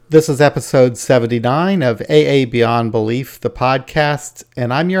This is episode 79 of AA Beyond Belief, the podcast,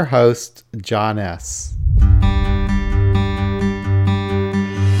 and I'm your host, John S.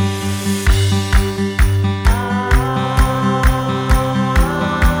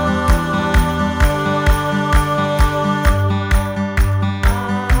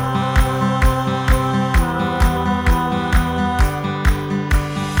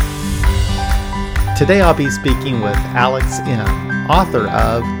 Today I'll be speaking with Alex M., author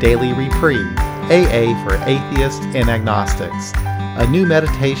of Daily Reprieve, AA for Atheists and Agnostics, a new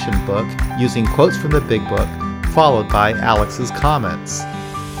meditation book using quotes from the Big Book, followed by Alex's comments.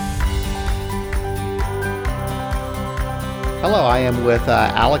 Hello, I am with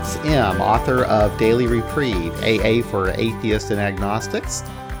Alex M., author of Daily Reprieve, AA for Atheists and Agnostics.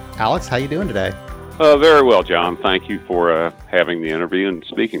 Alex, how you doing today? Very well, John. Thank you for having the interview and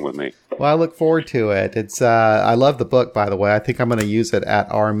speaking with me. Well, I look forward to it. It's I love the book, by the way. I think I'm going to use it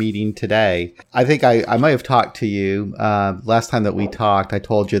at our meeting today. I think I might have talked to you last time that we talked. I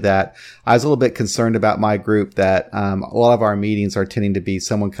told you that I was a little bit concerned about my group, that a lot of our meetings are tending to be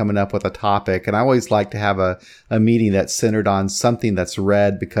someone coming up with a topic. And I always like to have a meeting that's centered on something that's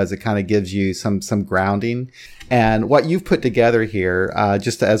read, because it kind of gives you some grounding. And what you've put together here,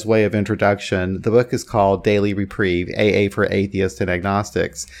 just as way of introduction, the book is called Daily Reprieve, AA for Atheists and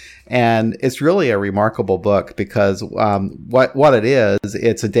Agnostics. And it's really a remarkable book because what it is,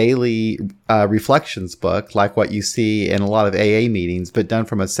 it's a daily reflections book, like what you see in a lot of AA meetings, but done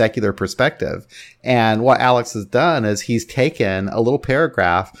from a secular perspective. And what Alex has done is he's taken a little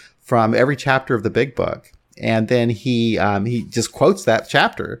paragraph from every chapter of the Big Book, and then he just quotes that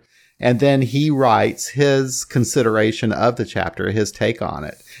chapter. And then he writes his consideration of the chapter, his take on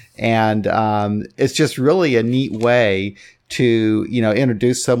it. And it's just really a neat way to,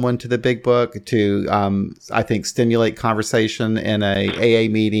 introduce someone to the Big Book, to, I think, stimulate conversation in a AA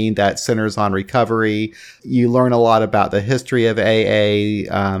meeting that centers on recovery. You learn a lot about the history of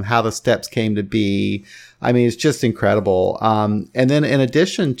AA, how the steps came to be. I mean, it's just incredible. And then in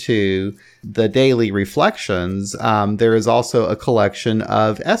addition to the daily reflections, there is also a collection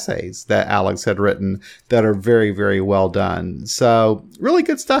of essays that Alex had written that are very, very well done. So really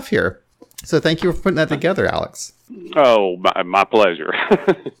good stuff here. So thank you for putting that together, Alex. Oh, my pleasure.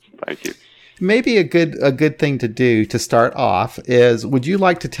 Thank you. Maybe a good thing to do to start off is, would you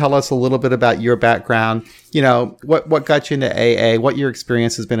like to tell us a little bit about your background? What got you into AA, what your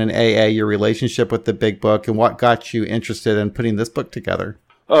experience has been in AA, your relationship with the Big Book, and what got you interested in putting this book together?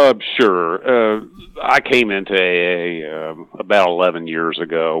 Sure. I came into AA about 11 years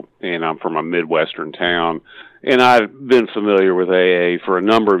ago, and I'm from a Midwestern town. And I've been familiar with AA for a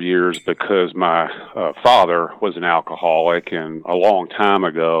number of years because my father was an alcoholic, and a long time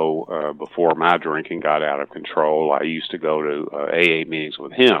ago, before my drinking got out of control, I used to go to AA meetings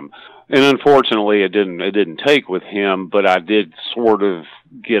with him. And unfortunately, it didn't take with him, but I did sort of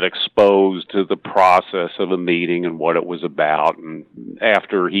get exposed to the process of a meeting and what it was about. And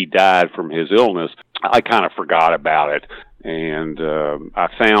after he died from his illness, I kind of forgot about it. And I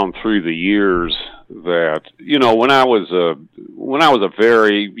found through the years that, when I was a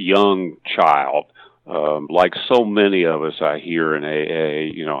very young child, like so many of us I hear in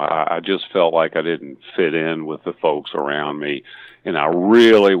AA, I just felt like I didn't fit in with the folks around me. And I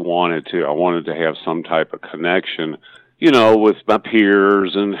really wanted to have some type of connection, with my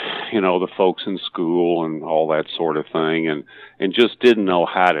peers and, the folks in school and all that sort of thing, and just didn't know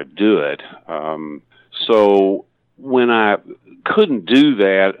how to do it. So when I couldn't do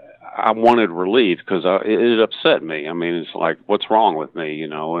that, I wanted relief because it upset me. I mean, it's like, what's wrong with me,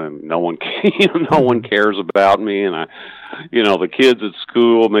 and no one cares about me, and the kids at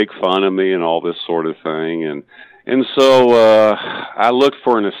school make fun of me and all this sort of thing, and so I looked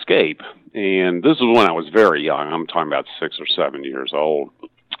for an escape, and this is when I was very young. I'm talking about 6 or 7 years old.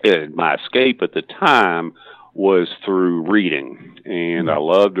 And my escape at the time was through reading, and I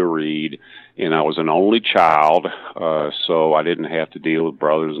loved to read. And I was an only child, so I didn't have to deal with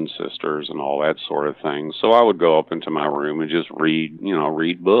brothers and sisters and all that sort of thing. So I would go up into my room and just read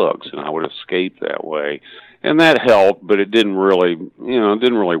books, and I would escape that way. And that helped, but it didn't really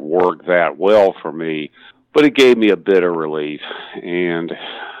work that well for me. But it gave me a bit of relief. And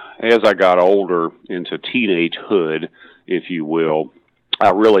as I got older, into teenagehood, if you will, I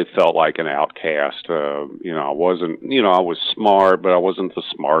really felt like an outcast. I was smart, but I wasn't the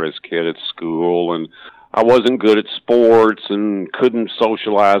smartest kid at school, and I wasn't good at sports and couldn't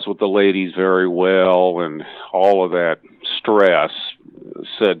socialize with the ladies very well, and all of that stress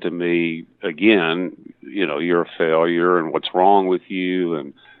said to me, again, you're a failure, and what's wrong with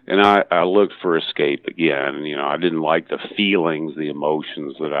you? And I looked for escape again. And, I didn't like the feelings, the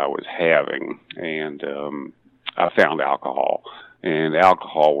emotions that I was having. And I found alcohol. And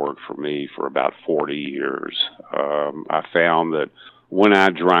alcohol worked for me for about 40 years. I found that when I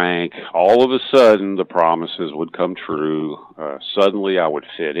drank, all of a sudden the promises would come true. Suddenly I would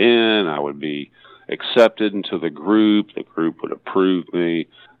fit in. I would be accepted into the group. The group would approve me.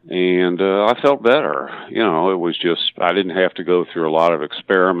 And I felt better. It was just, I didn't have to go through a lot of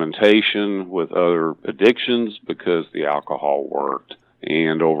experimentation with other addictions because the alcohol worked.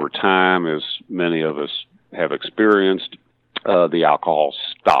 And over time, as many of us have experienced, the alcohol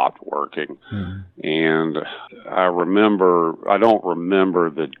stopped working. And I don't remember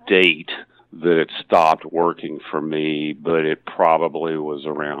the date that it stopped working for me, but it probably was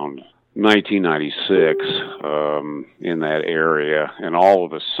around 1996, in that area. And all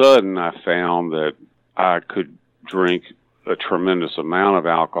of a sudden I found that I could drink a tremendous amount of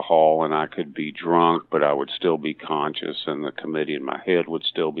alcohol and I could be drunk, but I would still be conscious and the committee in my head would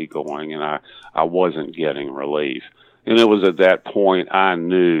still be going, and I wasn't getting relief. And it was at that point I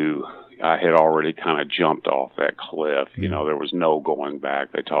knew I had already kind of jumped off that cliff. There was no going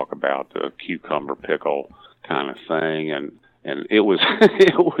back. They talk about the cucumber pickle kind of thing, and it was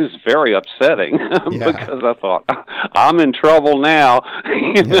it was very upsetting because I thought, I'm in trouble now,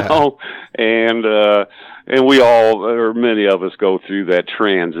 know, and we all, or many of us, go through that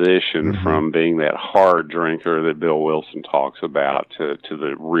transition from being that hard drinker that Bill Wilson talks about to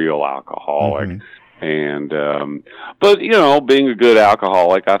the real alcoholic. And but being a good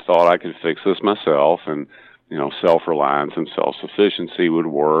alcoholic, I thought I could fix this myself, and self-reliance and self-sufficiency would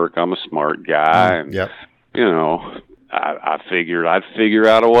work. I'm a smart guy, and I figured I'd figure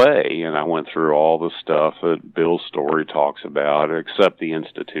out a way, and I went through all the stuff that Bill's story talks about, except the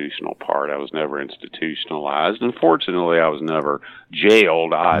institutional part. I was never institutionalized, and fortunately I was never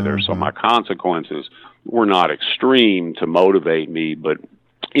jailed either, so my consequences were not extreme to motivate me, but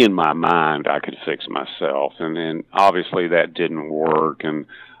in my mind I could fix myself, and then obviously that didn't work, and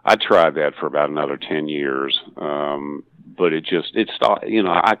I tried that for about another 10 years, but it stopped.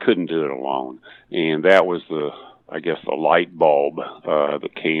 I couldn't do it alone, and that was the light bulb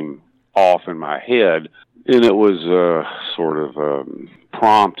that came off in my head, and it was sort of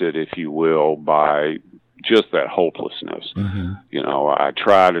prompted, if you will, by just that hopelessness. I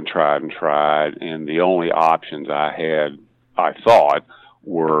tried and tried and tried, and the only options I had, I thought,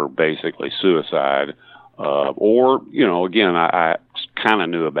 were basically suicide, or, again, I kind of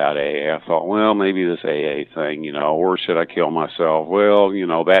knew about AA. I thought, well, maybe this AA thing, or should I kill myself? Well,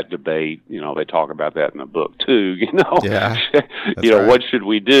 that debate, they talk about that in the book too, Yeah, right. What should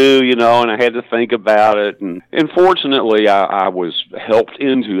we do, and I had to think about it. And fortunately, I was helped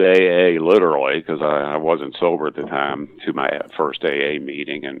into AA literally, because I wasn't sober at the time, to my first AA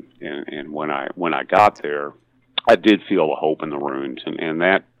meeting. And when I got there, I did feel a hope in the ruins, and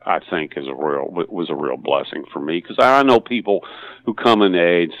that, I think, was a real blessing for me, because I know people who come in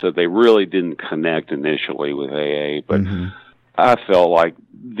AA and said they really didn't connect initially with AA, but I felt like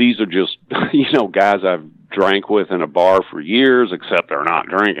these are just guys I've drank with in a bar for years, except they're not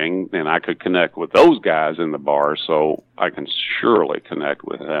drinking, and I could connect with those guys in the bar, so I can surely connect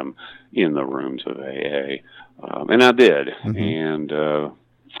with them in the rooms of AA, and I did, and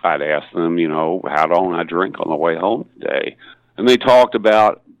I'd ask them, how don't I drink on the way home today? And they talked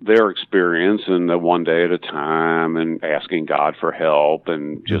about their experience and the one day at a time, and asking God for help,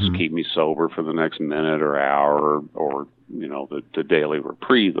 and just keep me sober for the next minute or hour, or the daily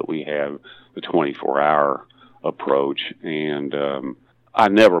reprieve that we have, the 24-hour approach. And I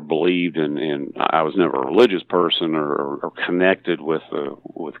never believed in I was never a religious person or connected with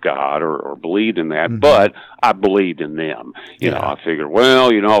God or believed in that, but I believed in them. I figured, well,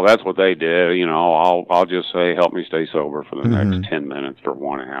 that's what they did. I'll just say, help me stay sober for the next 10 minutes or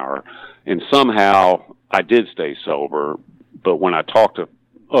 1 hour. And somehow I did stay sober, but when I talked to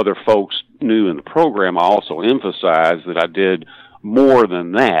other folks new in the program, I also emphasized that I did more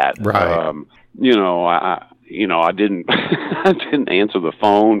than that. Right. I didn't I didn't answer the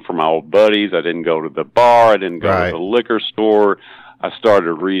phone for my old buddies. I didn't go to the bar. I didn't go to the liquor store. I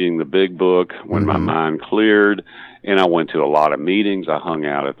started reading the big book when my mind cleared, and I went to a lot of meetings. I hung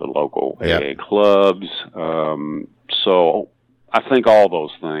out at the local AA clubs. So I think all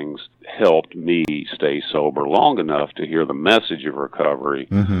those things helped me stay sober long enough to hear the message of recovery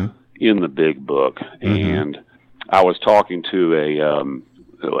in the big book. And I was talking to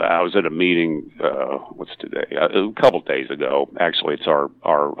I was at a meeting, what's today? A couple of days ago. Actually, it's our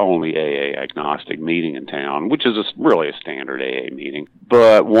only AA agnostic meeting in town, which is really a standard AA meeting.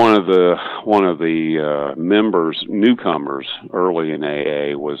 But one of the members, newcomers early in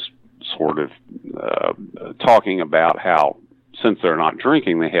AA, was sort of talking about how, since they're not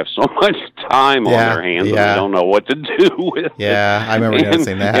drinking, they have so much time on their hands and they don't know what to do with it. Yeah, I remember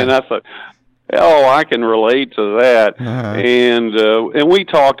noticing that. And I thought, oh, I can relate to that. Uh-huh. And we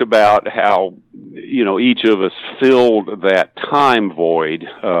talked about how, each of us filled that time void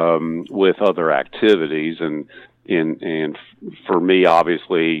with other activities. And for me,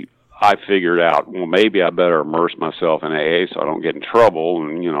 obviously, I figured out, well, maybe I better immerse myself in AA so I don't get in trouble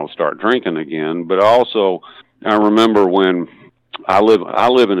and, start drinking again. But also, I remember when I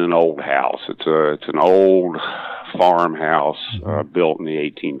live in an old house. It's an old farmhouse built in the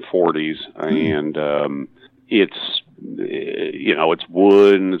 1840s, and it's it's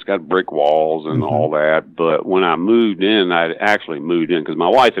wood and it's got brick walls and all that. But when I moved in, I actually moved in because my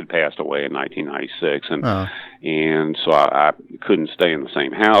wife had passed away in 1996, and so I couldn't stay in the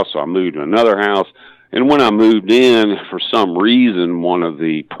same house, so I moved to another house. And when I moved in, for some reason, one of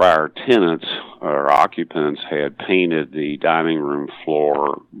the prior tenants or occupants had painted the dining room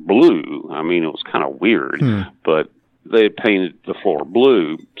floor blue. I mean, it was kind of weird, but they had painted the floor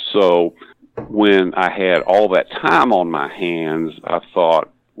blue. So when I had all that time on my hands, I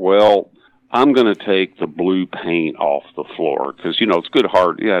thought, well, I'm going to take the blue paint off the floor because, it's good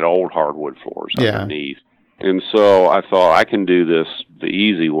you had old hardwood floors underneath. And so I thought I can do this the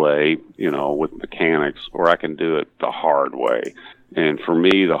easy way, with mechanics, or I can do it the hard way. And for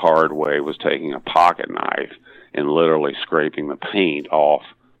me, the hard way was taking a pocket knife and literally scraping the paint off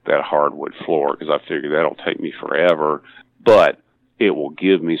that hardwood floor because I figured that'll take me forever, but it will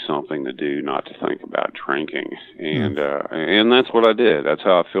give me something to do, not to think about drinking. And that's what I did. That's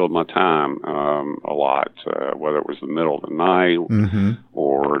how I filled my time a lot, whether it was the middle of the night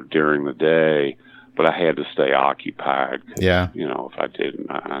or during the day. But I had to stay occupied. If I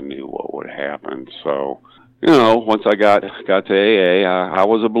didn't, I knew what would happen. So, once I got to AA, I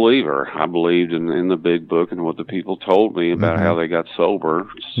was a believer. I believed in the big book and what the people told me about how they got sober.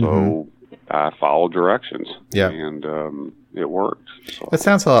 So I followed directions. And it worked. So, that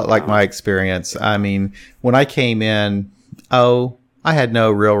sounds a lot like my experience. I mean, when I came in, I had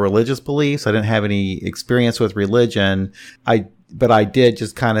no real religious beliefs. I didn't have any experience with religion. But I did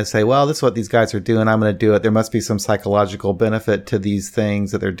just kind of say, well, this is what these guys are doing. I'm going to do it. There must be some psychological benefit to these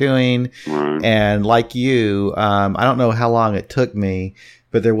things that they're doing. And like you, I don't know how long it took me,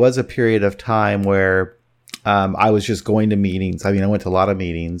 but there was a period of time where I was just going to meetings. I mean, I went to a lot of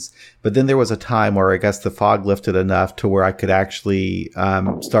meetings, but then there was a time where I guess the fog lifted enough to where I could actually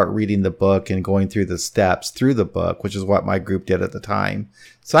start reading the book and going through the steps through the book, which is what my group did at the time.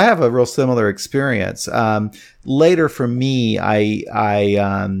 So I have a real similar experience. Later for me, I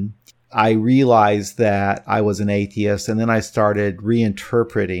realized that I was an atheist, and then I started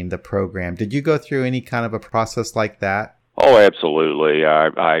reinterpreting the program. Did you go through any kind of a process like that? Oh, absolutely.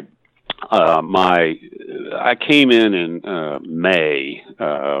 I came in May,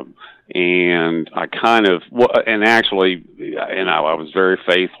 and I was very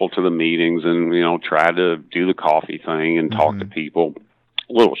faithful to the meetings and, tried to do the coffee thing and talk to people.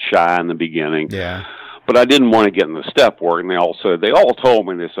 A little shy in the beginning. Yeah. But I didn't want to get in the step work, and they all told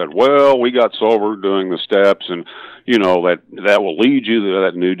me, they said, well, we got sober doing the steps, and, that will lead you to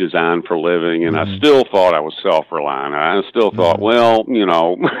that new design for living. And I still thought I was self-reliant. I still thought, well,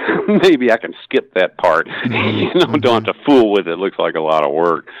 maybe I can skip that part. Don't have to fool with it. It looks like a lot of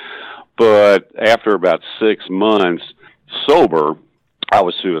work. But after about 6 months sober, I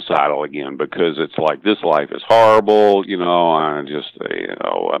was suicidal again because it's like, this life is horrible, I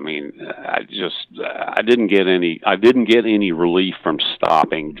didn't get any relief from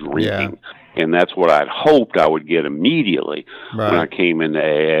stopping drinking. And that's what I'd hoped I would get immediately when I came into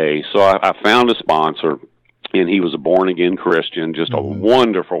AA. So I found a sponsor, and he was a born-again Christian, just a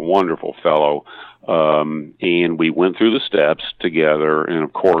wonderful, wonderful fellow. And we went through the steps together. And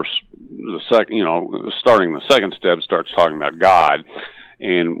of course, starting the second step starts talking about God.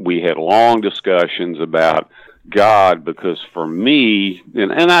 And we had long discussions about God, because for me,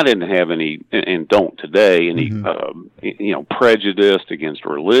 and I didn't have any, and don't today, any, prejudice against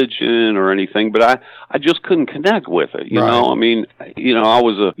religion or anything, but I just couldn't connect with it. You know, I mean, I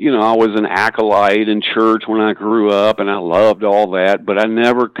was an acolyte in church when I grew up, and I loved all that, but I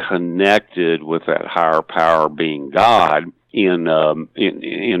never connected with that higher power being God in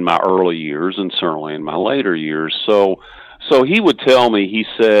my early years, and certainly in my later years. So he would tell me, he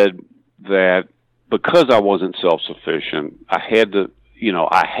said that because I wasn't self-sufficient, I had to,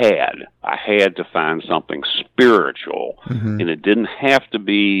 I had to find something spiritual, and it didn't have to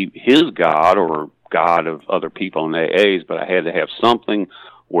be his God or God of other people in AAs, but I had to have something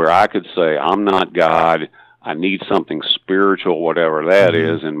where I could say, I'm not God. I need something spiritual, whatever that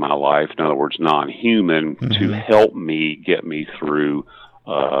is in my life. In other words, non-human, to help me get me through,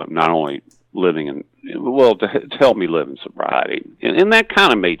 not only living to help me live in sobriety. And that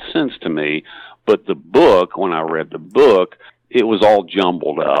kind of made sense to me. But the book, when I read the book, it was all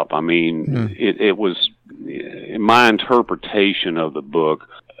jumbled up. I mean, it was, my interpretation of the book,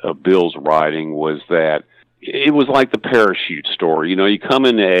 of Bill's writing, was that it was like the parachute story. You come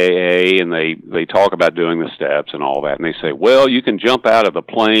into AA and they talk about doing the steps and all that, and they say, well, you can jump out of the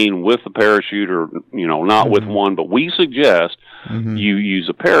plane with the parachute or, not with one, but we suggest you use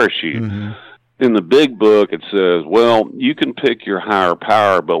a parachute. In the big book, it says, well, you can pick your higher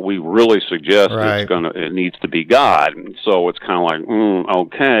power, but we really suggest it needs to be God. And so it's kind of like,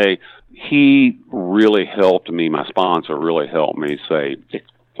 okay. He really helped me, my sponsor really helped me say,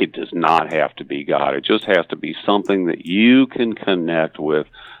 it does not have to be God. It just has to be something that you can connect with,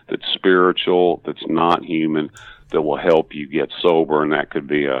 that's spiritual, that's not human, that will help you get sober. And that could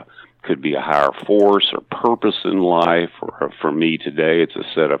be a higher force or purpose in life, or for me today, it's a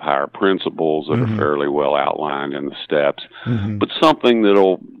set of higher principles that are fairly well outlined in the steps, but something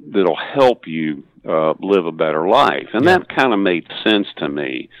that'll help you live a better life. And that kind of made sense to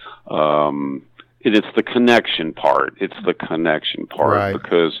me. It's the connection part.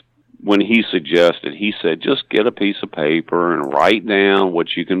 Because when he suggested, he said, just get a piece of paper and write down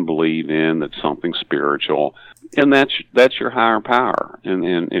what you can believe in that's something spiritual. And that's your higher power.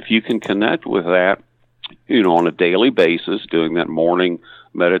 And if you can connect with that, on a daily basis, doing that morning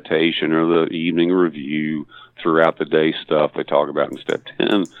meditation or the evening review, throughout the day stuff they talk about in step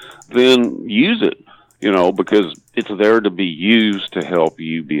 10, then use it, because it's there to be used to help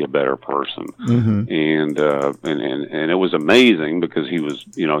you be a better person. And it was amazing because he was,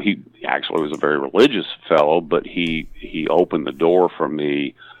 he actually was a very religious fellow, but he opened the door for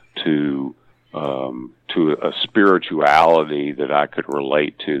me to a spirituality that I could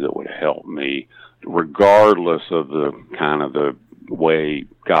relate to, that would help me, regardless of the kind of the way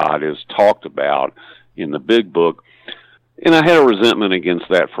God is talked about in the big book. And I had a resentment against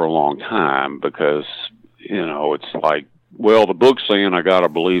that for a long time because, it's like, well, the book's saying I got to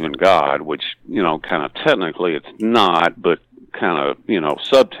believe in God, which, kind of technically it's not, but kind of,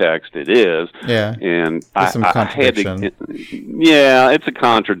 subtext it is. Yeah. And I had to, it's a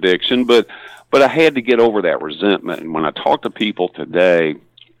contradiction, but I had to get over that resentment. And when I talk to people today,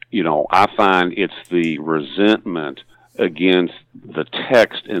 I find it's the resentment against the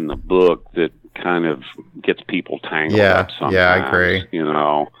text in the book that kind of gets people tangled up sometimes. Yeah, I agree. And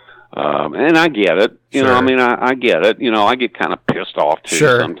I get it. I get it. I get kind of pissed off too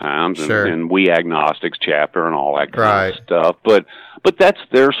sometimes, and we agnostics chapter and all that kind of stuff. But that's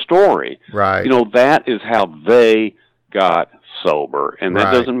their story. Right. That is how they got sober, and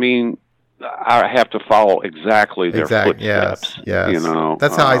that doesn't mean I have to follow exactly their footsteps. Yes.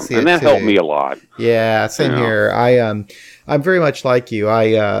 That's how I see it. And that too. helped me a lot. Yeah, same here. I'm very much like you.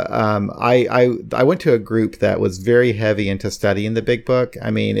 I went to a group that was very heavy into studying the big book.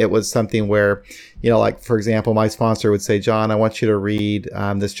 I mean, it was something where, like, for example, my sponsor would say, John, I want you to read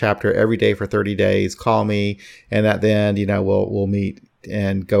this chapter every day for 30 days. Call me. And at the end, we'll meet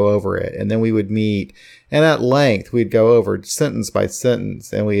and go over it. And then we would meet, and at length we'd go over sentence by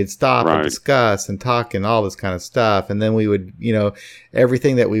sentence, and we'd stop and discuss and talk and all this kind of stuff. And then we would,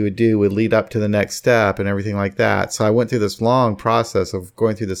 everything that we would do would lead up to the next step and everything like that. So I went through this long process of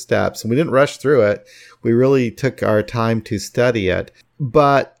going through the steps, and we didn't rush through it. We really took our time to study it.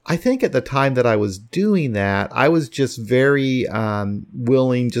 But I think at the time that I was doing that, I was just very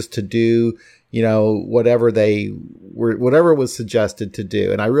willing just to do, whatever was suggested to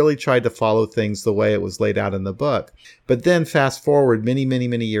do. And I really tried to follow things the way it was laid out in the book. But then fast forward many, many,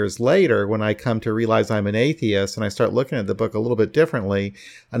 many years later, when I come to realize I'm an atheist and I start looking at the book a little bit differently,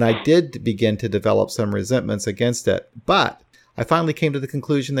 and I did begin to develop some resentments against it. But I finally came to the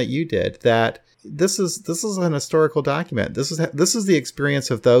conclusion that you did, that this is an historical document. This is the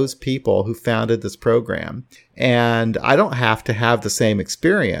experience of those people who founded this program. And I don't have to have the same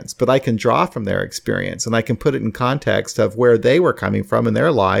experience, but I can draw from their experience, and I can put it in context of where they were coming from in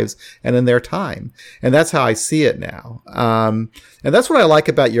their lives and in their time. And that's how I see it now. And that's what I like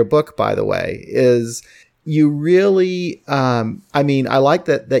about your book, by the way, is you really, I like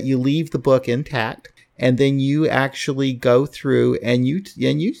that you leave the book intact. And then you actually go through and you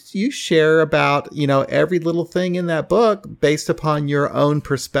share about, every little thing in that book based upon your own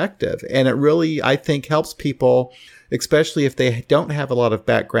perspective. And it really, I think, helps people. especially if they don't have a lot of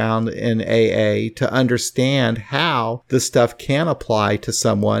background in AA, to understand how this stuff can apply to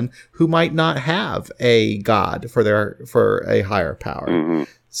someone who might not have a God for a higher power. Mm-hmm.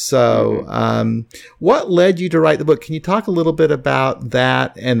 So, what led you to write the book? Can you talk a little bit about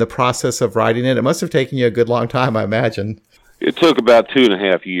that and the process of writing it? It must have taken you a good long time, I imagine. It took about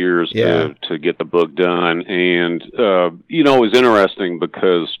 2.5 years to get the book done. And, it was interesting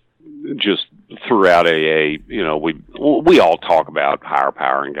because just throughout AA, we all talk about higher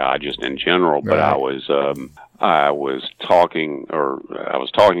power and God just in general, but right. I was talking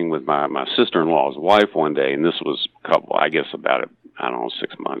with my sister-in-law's wife one day, and this was about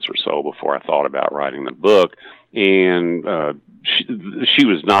 6 months or so before I thought about writing the book. And she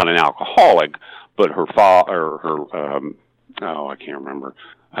was not an alcoholic, but her father, I can't remember.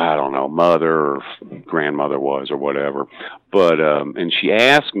 I don't know, mother or grandmother was or whatever. But, and she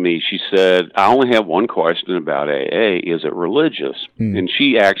asked me, she said, I only have one question about AA. Is it religious? And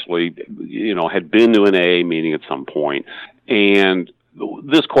she actually, had been to an AA meeting at some point. And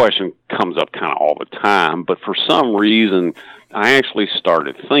this question comes up kind of all the time, but for some reason, I actually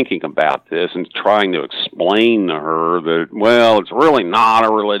started thinking about this and trying to explain to her that, well, it's really not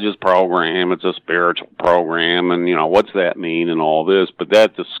a religious program, it's a spiritual program, and, what's that mean and all this. But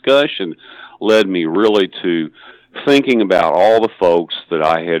that discussion led me really to thinking about all the folks that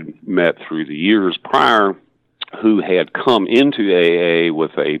I had met through the years prior who had come into AA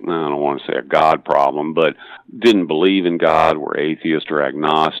with I don't want to say a God problem, but didn't believe in God, were atheist or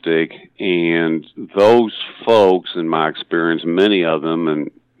agnostic. And those folks, in my experience, many of them, and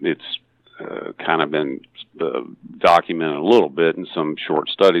it's kind of been documented a little bit in some short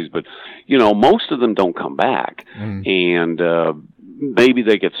studies, but, most of them don't come back. And maybe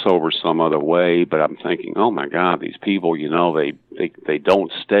they get sober some other way, but I'm thinking, oh my God, these people, they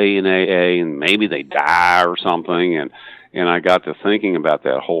don't stay in AA, and maybe they die or something. And I got to thinking about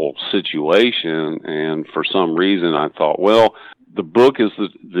that whole situation, and for some reason I thought, well, the book is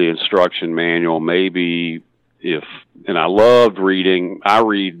the instruction manual. Maybe and I loved reading. I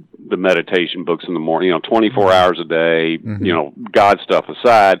read the meditation books in the morning, 24 hours a day, God stuff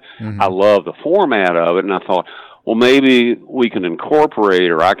aside. I love the format of it, and I thought, well, maybe we can incorporate,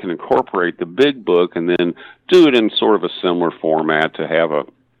 or I can incorporate the big book and then do it in sort of a similar format to have a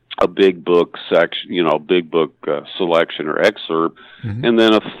big book section, big book selection or excerpt, and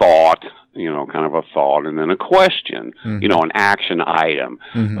then a thought, kind of a thought, and then a question, an action item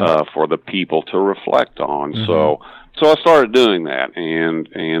for the people to reflect on. So I started doing that, and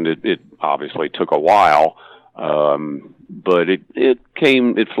it obviously took a while. But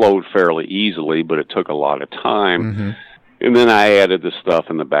it flowed fairly easily, but it took a lot of time. And then I added the stuff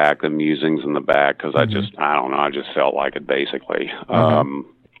in the back, the musings in the back, because I just felt like it basically.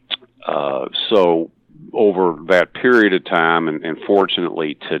 So over that period of time, and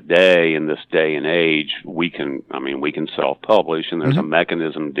fortunately today, in this day and age, we can self-publish, and there's a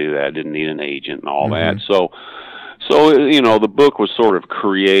mechanism to do that. I didn't need an agent and all that. So, the book was sort of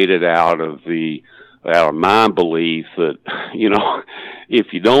created out of my belief that,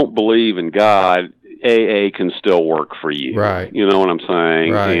 if you don't believe in God, AA can still work for you. Right. You know what I'm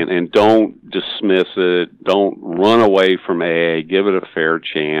saying? Right. And don't dismiss it. Don't run away from AA. Give it a fair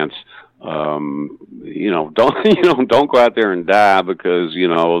chance. Don't go out there and die because,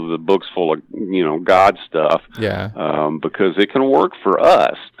 the book's full of, God stuff. Yeah. Because it can work for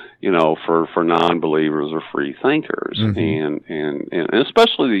us, for non-believers or free thinkers. And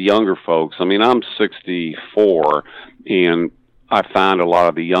especially the younger folks. I mean, I'm 64, and I find a lot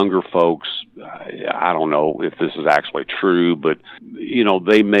of the younger folks, I don't know if this is actually true, but,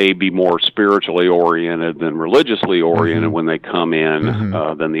 they may be more spiritually oriented than religiously oriented when they come in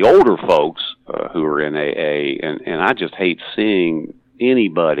than the older folks who are in AA. And I just hate seeing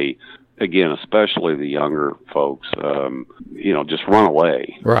anybody, again, especially the younger folks, just run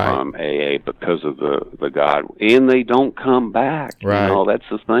away from AA because of the God. And they don't come back. Right. That's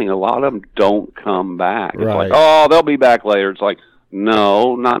the thing. A lot of them don't come back. It's Right. like, oh, they'll be back later. It's like,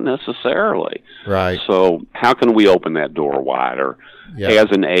 no, not necessarily. Right. So how can we open that door wider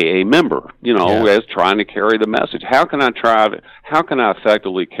as an AA member, as trying to carry the message? How can I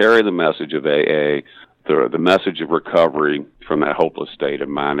effectively carry the message of AA, the message of recovery from that hopeless state of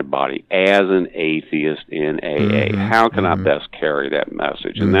mind and body as an atheist in AA? How can I best carry that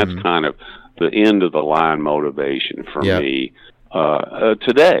message? And that's kind of the end of the line motivation for me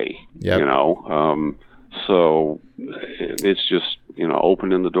today. So it's just,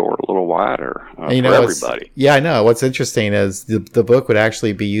 opening the door a little wider for everybody. Yeah, I know. What's interesting is the book would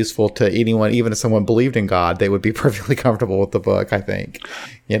actually be useful to anyone, even if someone believed in God, they would be perfectly comfortable with the book, I think.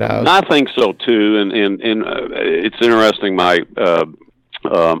 I think so too, and it's interesting. My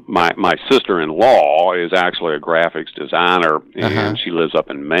sister-in-law is actually a graphics designer, and she lives up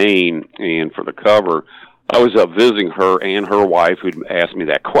in Maine. And for the cover, I was up visiting her and her wife, who'd asked me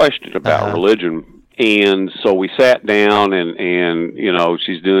that question about religion. And so we sat down, and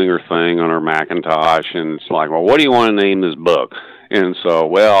she's doing her thing on her Macintosh, and it's like, well, what do you want to name this book? And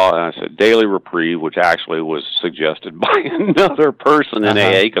so, I said Daily Reprieve, which actually was suggested by another person in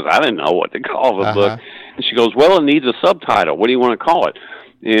AA, because I didn't know what to call the book. And she goes, well, it needs a subtitle. What do you want to call it?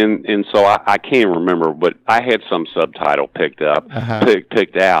 And so I can't remember, but I had some subtitle picked out,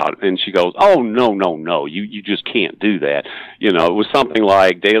 and she goes, "Oh, no, you just can't do that." It was something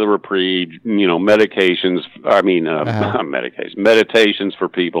like Daily Reprieve, meditations for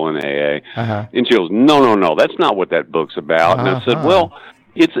people in AA. And she goes, "No, that's not what that book's about." And I said, "Well,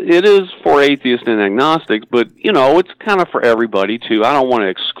 it is for atheists and agnostics, but it's kind of for everybody too. I don't want to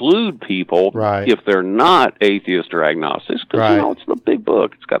exclude people if they're not atheists or agnostics, because it's the big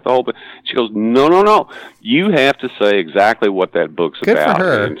book. It's got the whole. She goes, no. You have to say exactly what that book's about." For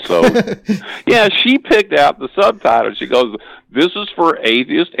her. And so, she picked out the subtitle. She goes, "This is for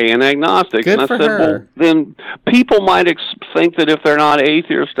atheists and agnostics." Good and I for said, her. "Well, then people might think that if they're not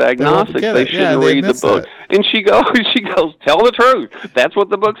atheists or agnostics, they shouldn't read the book." And she goes, "Tell the truth. That's what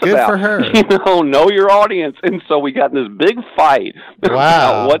the book's about." Good for her. Know your audience. And so we got in this big fight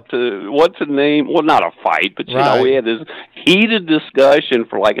about what to name. Well, not a fight, but we had this heated discussion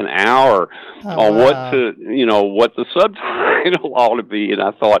for like an hour on what the subtitle ought to be. And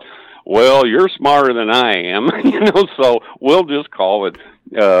I thought, well, you're smarter than I am, so we'll just call it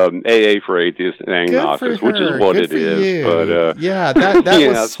AA for atheists and agnostics, which is what it is. But that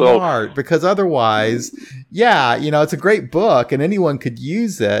was smart, because otherwise, it's a great book and anyone could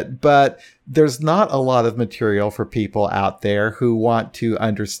use it, but there's not a lot of material for people out there who want to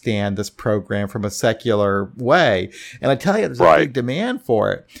understand this program from a secular way. And I tell you, there's a big demand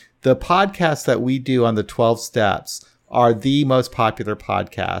for it. The podcasts that we do on the 12 steps are the most popular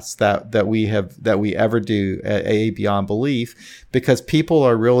podcasts that we ever do at AA Beyond Belief, because people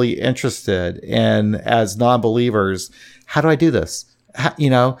are really interested in, as non-believers, how do I do this?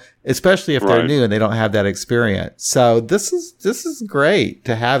 Especially if they're new and they don't have that experience. So this is great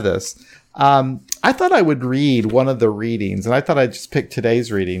to have this. I thought I would read one of the readings, and I thought I'd just pick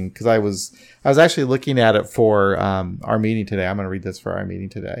today's reading because I was actually looking at it for our meeting today. I'm going to read this for our meeting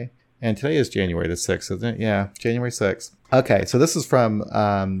today. And today is January the 6th, isn't it? Yeah, January 6th. Okay, so this is from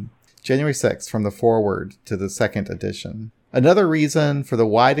January 6th, from the foreword to the second edition. Another reason for the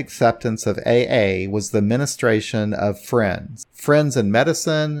wide acceptance of AA was the ministration of friends in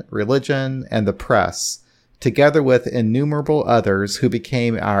medicine, religion, and the press, together with innumerable others who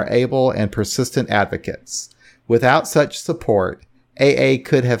became our able and persistent advocates. Without such support, AA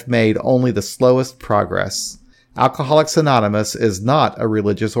could have made only the slowest progress. Alcoholics Anonymous is not a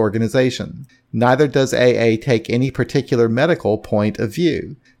religious organization. Neither does AA take any particular medical point of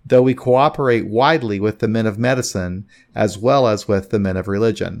view, though we cooperate widely with the men of medicine as well as with the men of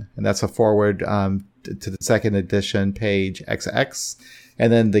religion. And that's a forward to the second edition, page XX.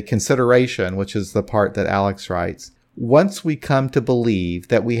 And then the consideration, which is the part that Alex writes. Once we come to believe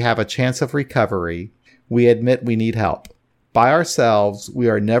that we have a chance of recovery, we admit we need help. By ourselves, we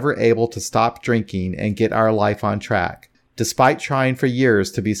are never able to stop drinking and get our life on track, despite trying for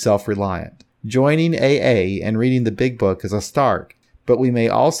years to be self-reliant. Joining AA and reading the Big Book is a start, but we may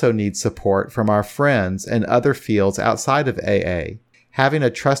also need support from our friends in other fields outside of AA. Having a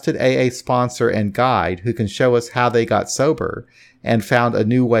trusted AA sponsor and guide who can show us how they got sober and found a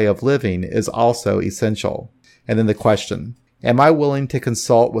new way of living is also essential. And then the question, am I willing to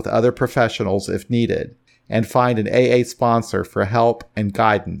consult with other professionals if needed and find an AA sponsor for help and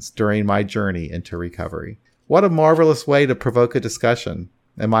guidance during my journey into recovery? What a marvelous way to provoke a discussion,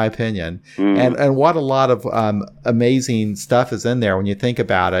 in my opinion. And what a lot of amazing stuff is in there when you think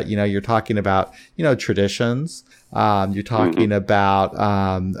about it. You're talking about, traditions. You're talking about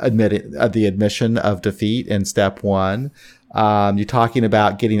the admission of defeat in step 1. You're talking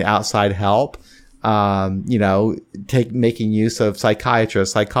about getting outside help. Making use of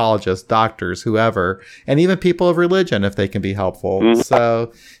psychiatrists, psychologists, doctors, whoever, and even people of religion if they can be helpful.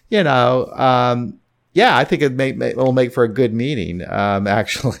 So, I think it'll make for a good meeting,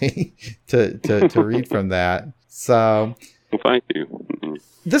 actually, to read from that. So, well, thank you.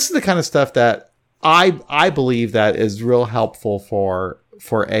 This is the kind of stuff that I believe that is real helpful for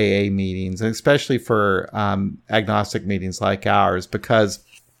for AA meetings, and especially for agnostic meetings like ours, because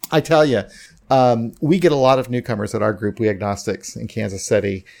I tell you, we get a lot of newcomers at our group, We Agnostics in Kansas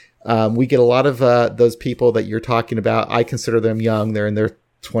City. We get a lot of those people that you're talking about. I consider them young. They're in their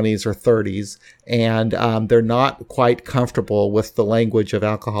 20s or 30s, and they're not quite comfortable with the language of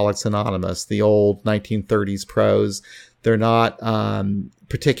Alcoholics Anonymous, the old 1930s prose. They're not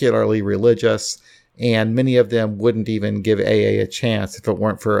particularly religious, and many of them wouldn't even give AA a chance if it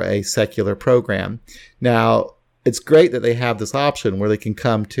weren't for a secular program. Now, it's great that they have this option where they can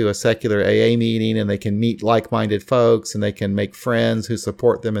come to a secular AA meeting and they can meet like-minded folks and they can make friends who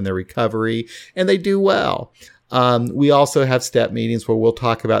support them in their recovery, and they do well. We also have step meetings where we'll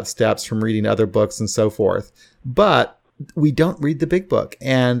talk about steps from reading other books and so forth. But we don't read the big book,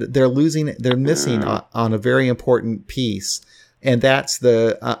 and they're missing on a very important piece. And that's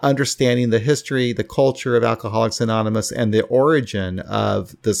the understanding the history, the culture of Alcoholics Anonymous, and the origin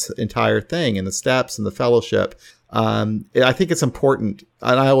of this entire thing, and the steps and the fellowship. I think it's important,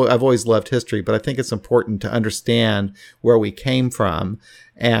 and I've always loved history, but I think it's important to understand where we came from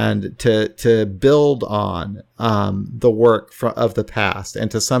and to build on the work of the past and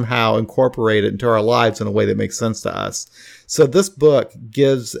to somehow incorporate it into our lives in a way that makes sense to us. So this book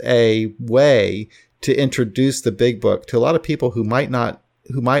gives a way to introduce the big book to a lot of people who might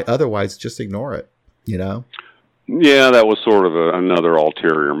otherwise just ignore it, you know? Yeah, that was sort of another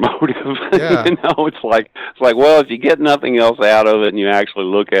ulterior motive. Yeah. It's like, well, if you get nothing else out of it and you actually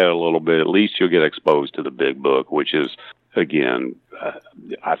look at it a little bit, at least you'll get exposed to the big book, which is, again,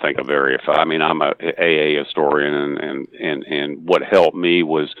 I think I'm a AA historian, and what helped me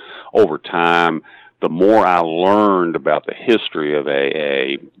was over time, the more I learned about the history of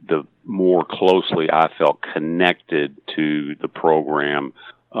AA, the more closely I felt connected to the program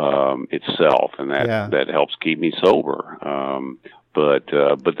itself, and that helps keep me sober. But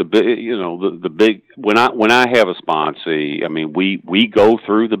the big when I have a sponsee, I mean we go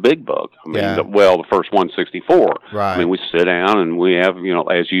through the big book. I mean the first 164. Right. I mean we sit down and we have,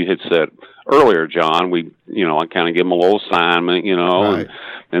 as you had said earlier, John, I kind of give them a little assignment, right.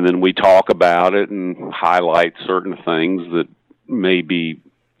 and then we talk about it and highlight certain things that may be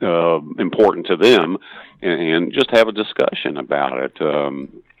important to them, and just have a discussion about it.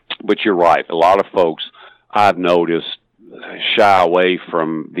 But you're right. A lot of folks I've noticed shy away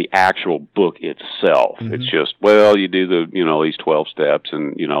from the actual book itself. Mm-hmm. It's just, well, you do these 12 steps,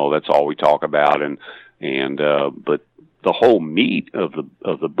 and that's all we talk about, but the whole meat of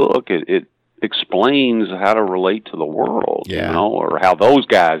the book, it explains how to relate to the world, or how those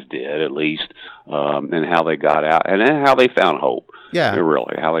guys did, at least, and how they got out, and then how they found hope. Yeah,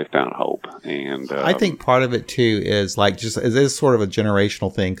 really, how they found hope. And I think part of it too is it is sort of a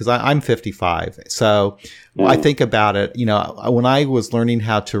generational thing, because I'm 55, so I think about it. When I was learning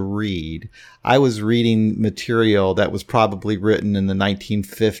how to read, I was reading material that was probably written in the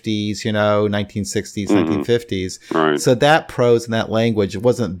 1950s, 1960s, 1950s. Right. So that prose and that language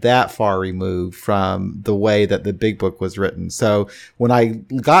wasn't that far removed from the way that the big book was written. So when I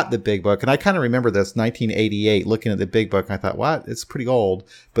got the big book, and I kind of remember this 1988, looking at the big book, I thought, what? It's pretty old,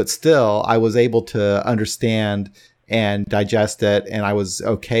 but still I was able to understand and digest it, and I was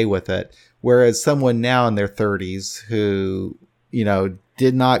okay with it. Whereas someone now in their 30s who,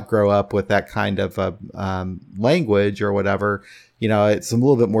 did not grow up with that kind of language or whatever, it's a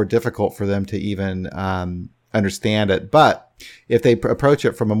little bit more difficult for them to even understand it. But if they approach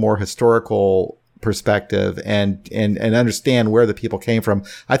it from a more historical perspective and understand where the people came from,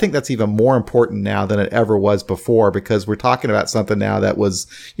 I think that's even more important now than it ever was before, because we're talking about something now that was,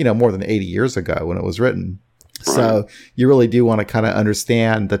 more than 80 years ago when it was written. Right. So you really do want to kind of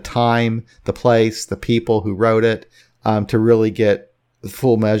understand the time, the place, the people who wrote it, to really get the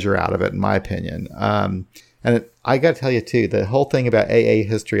full measure out of it, in my opinion. I got to tell you too, the whole thing about AA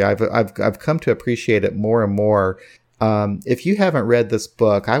history, I've come to appreciate it more and more. If you haven't read this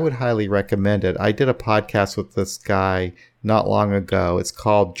book, I would highly recommend it. I did a podcast with this guy not long ago. It's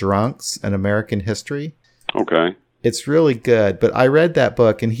called Drunks: An American History. Okay. It's really good, but I read that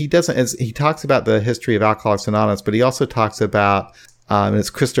book, and he talks about the history of Alcoholics Anonymous, but he also talks about, and it's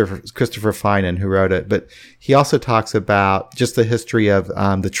Christopher Finan who wrote it, but he also talks about just the history of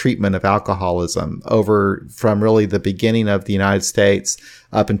the treatment of alcoholism from really the beginning of the United States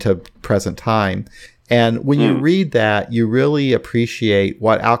up until present time. And when you read that, you really appreciate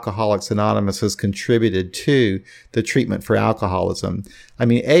what Alcoholics Anonymous has contributed to the treatment for alcoholism. I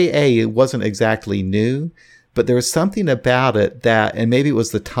mean, AA wasn't exactly new, but there was something about it that, and maybe it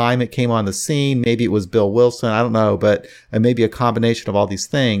was the time it came on the scene, maybe it was Bill Wilson, I don't know, but maybe a combination of all these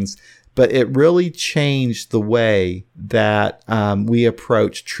things. but it really changed the way that we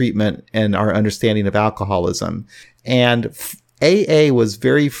approach treatment and our understanding of alcoholism. And AA was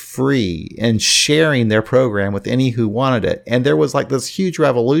very free in sharing their program with any who wanted it. And there was like this huge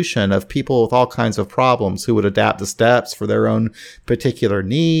revolution of people with all kinds of problems who would adapt the steps for their own particular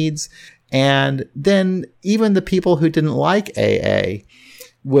needs. And then even the people who didn't like AA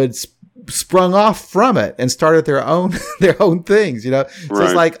would sprung off from it and started their own things, So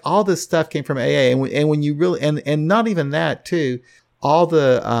it's like all this stuff came from AA. And when you really, and not even that too, all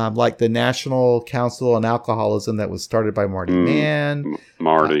the like the National Council on Alcoholism that was started by Marty Mann.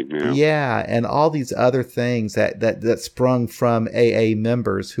 Marty, yeah, and all these other things that sprung from AA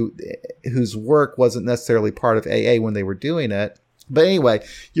members whose work wasn't necessarily part of AA when they were doing it. But anyway,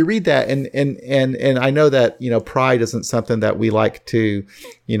 you read that, and I know that pride isn't something that we like to,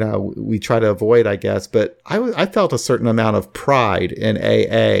 we try to avoid, I guess. But I felt a certain amount of pride in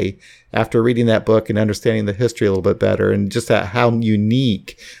AA after reading that book and understanding the history a little bit better, and just how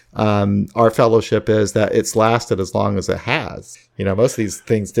unique our fellowship is, that it's lasted as long as it has. Most of these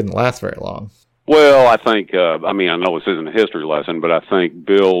things didn't last very long. Well, I think, I know this isn't a history lesson, but I think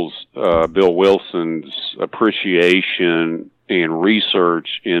Bill Wilson's appreciation and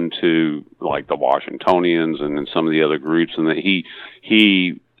research into like the Washingtonians and then some of the other groups, and that he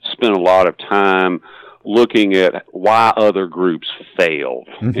spent a lot of time looking at why other groups failed,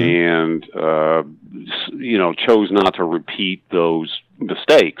 and chose not to repeat those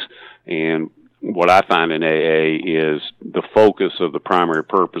mistakes. And what I find in AA is the focus of the primary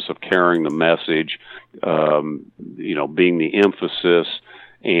purpose of carrying the message, being the emphasis,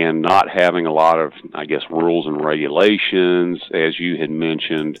 and not having a lot of, I guess, rules and regulations, as you had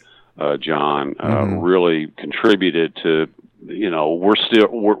mentioned, John, really contributed to,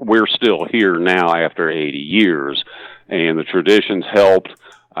 we're still here now after 80 years, and the traditions helped,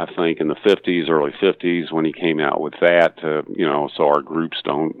 I think, in the 50s, early 50s, when he came out with that, so our groups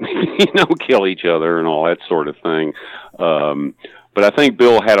don't, kill each other and all that sort of thing. But I think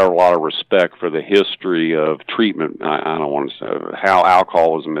Bill had a lot of respect for the history of treatment. I don't want to say how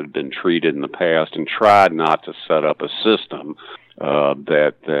alcoholism had been treated in the past, and tried not to set up a system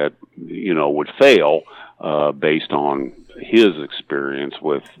that would fail based on his experience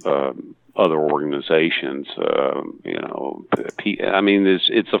with other organizations.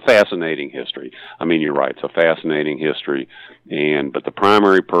 It's a fascinating history. You're right. It's a fascinating history, but the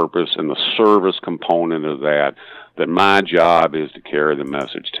primary purpose and the service component of that my job is to carry the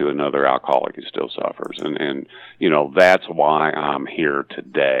message to another alcoholic who still suffers. And that's why I'm here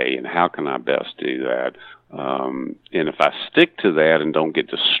today. And how can I best do that? And if I stick to that and don't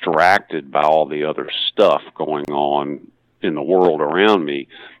get distracted by all the other stuff going on in the world around me,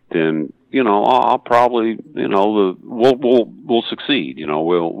 then, I'll probably, we'll succeed.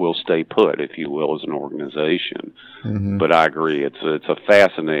 We'll stay put, if you will, as an organization. But I agree, it's a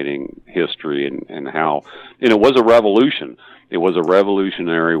fascinating history, and how, it was a revolution. It was a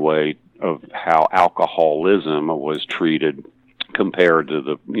revolutionary way of how alcoholism was treated compared to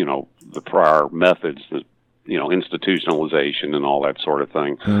the prior methods, that institutionalization and all that sort of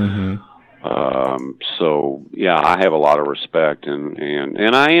thing. So yeah, I have a lot of respect,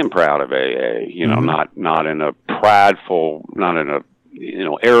 and I am proud of AA, not in a prideful, not in a,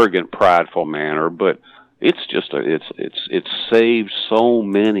 arrogant, prideful manner, but it's just it's saved so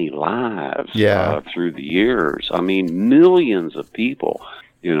many lives through the years. Millions of people,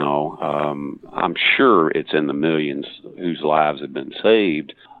 I'm sure it's in the millions whose lives have been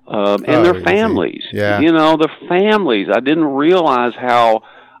saved, and their families, the families. I didn't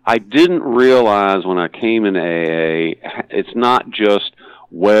realize when I came into AA, it's not just,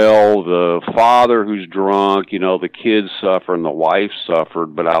 the father who's drunk, the kids suffer and the wife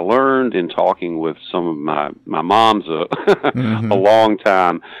suffered, but I learned in talking with some of my mom's a long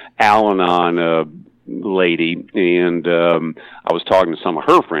time Al-Anon lady, and I was talking to some of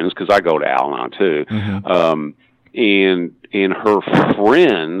her friends, because I go to Al-Anon too, and her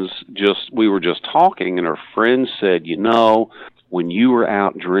friends, we were just talking, and her friends said, when you were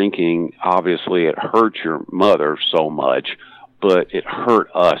out drinking, obviously it hurt your mother so much, but it hurt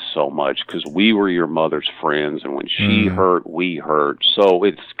us so much because we were your mother's friends, and when she hurt, we hurt. So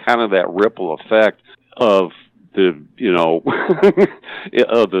it's kind of that ripple effect of the,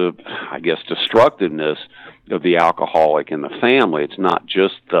 of the, I guess, destructiveness of the alcoholic in the family. It's not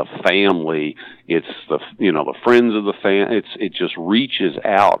just the family; it's the the friends of the family. It just reaches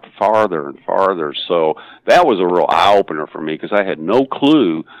out farther and farther. So that was a real eye opener for me, because I had no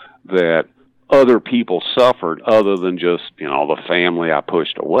clue that other people suffered other than just, the family I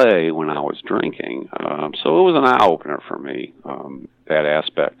pushed away when I was drinking. So it was an eye-opener for me, that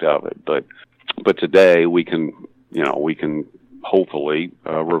aspect of it. But today we can hopefully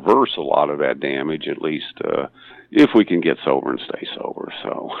reverse a lot of that damage, at least if we can get sober and stay sober.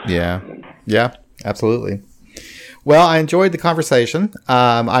 So yeah, absolutely. Well, I enjoyed the conversation.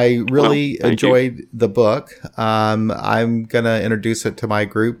 I really enjoyed the book. I'm going to introduce it to my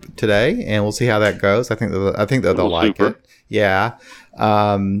group today, and we'll see how that goes. I think that they'll like it. Yeah.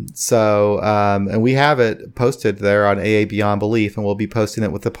 And we have it posted there on AA Beyond Belief, and we'll be posting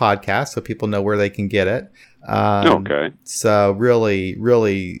it with the podcast so people know where they can get it. Okay. So really,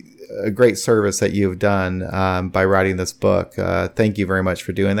 really a great service that you've done by writing this book. Thank you very much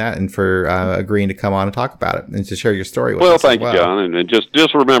for doing that and for agreeing to come on and talk about it and to share your story with us. Well, thank you, John. And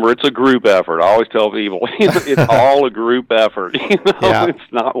just remember, it's a group effort. I always tell people, it's all a group effort.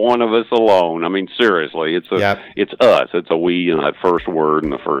 It's not one of us alone. I mean, seriously, it's us. It's a we in that first word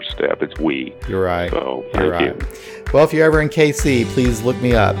and the first step. It's we. You're right. So thank you. Well, if you're ever in KC, please look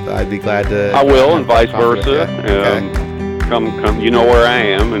me up. I'd be glad to. I will, and vice versa. Come. You know where I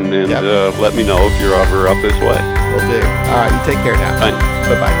am, and let me know if you're ever up this way. Will do. All right, you take care now. Thanks.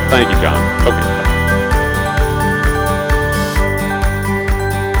 Bye-bye. Thank you, John. Okay.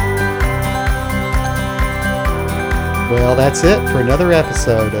 Well, that's it for another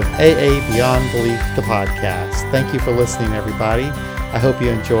episode of AA Beyond Belief, the podcast. Thank you for listening, everybody. I hope you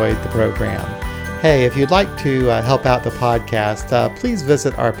enjoyed the program. Hey, if you'd like to help out the podcast, please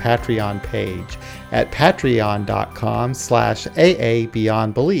visit our Patreon page at patreon.com/AA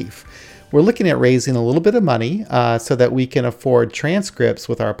Beyond Belief. We're looking at raising a little bit of money so that we can afford transcripts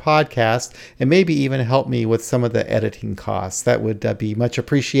with our podcast and maybe even help me with some of the editing costs. That would be much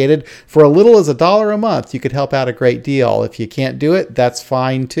appreciated. For as little as $1 a month, you could help out a great deal. If you can't do it, that's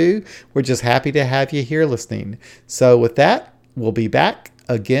fine too. We're just happy to have you here listening. So with that, we'll be back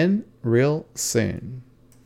again real soon.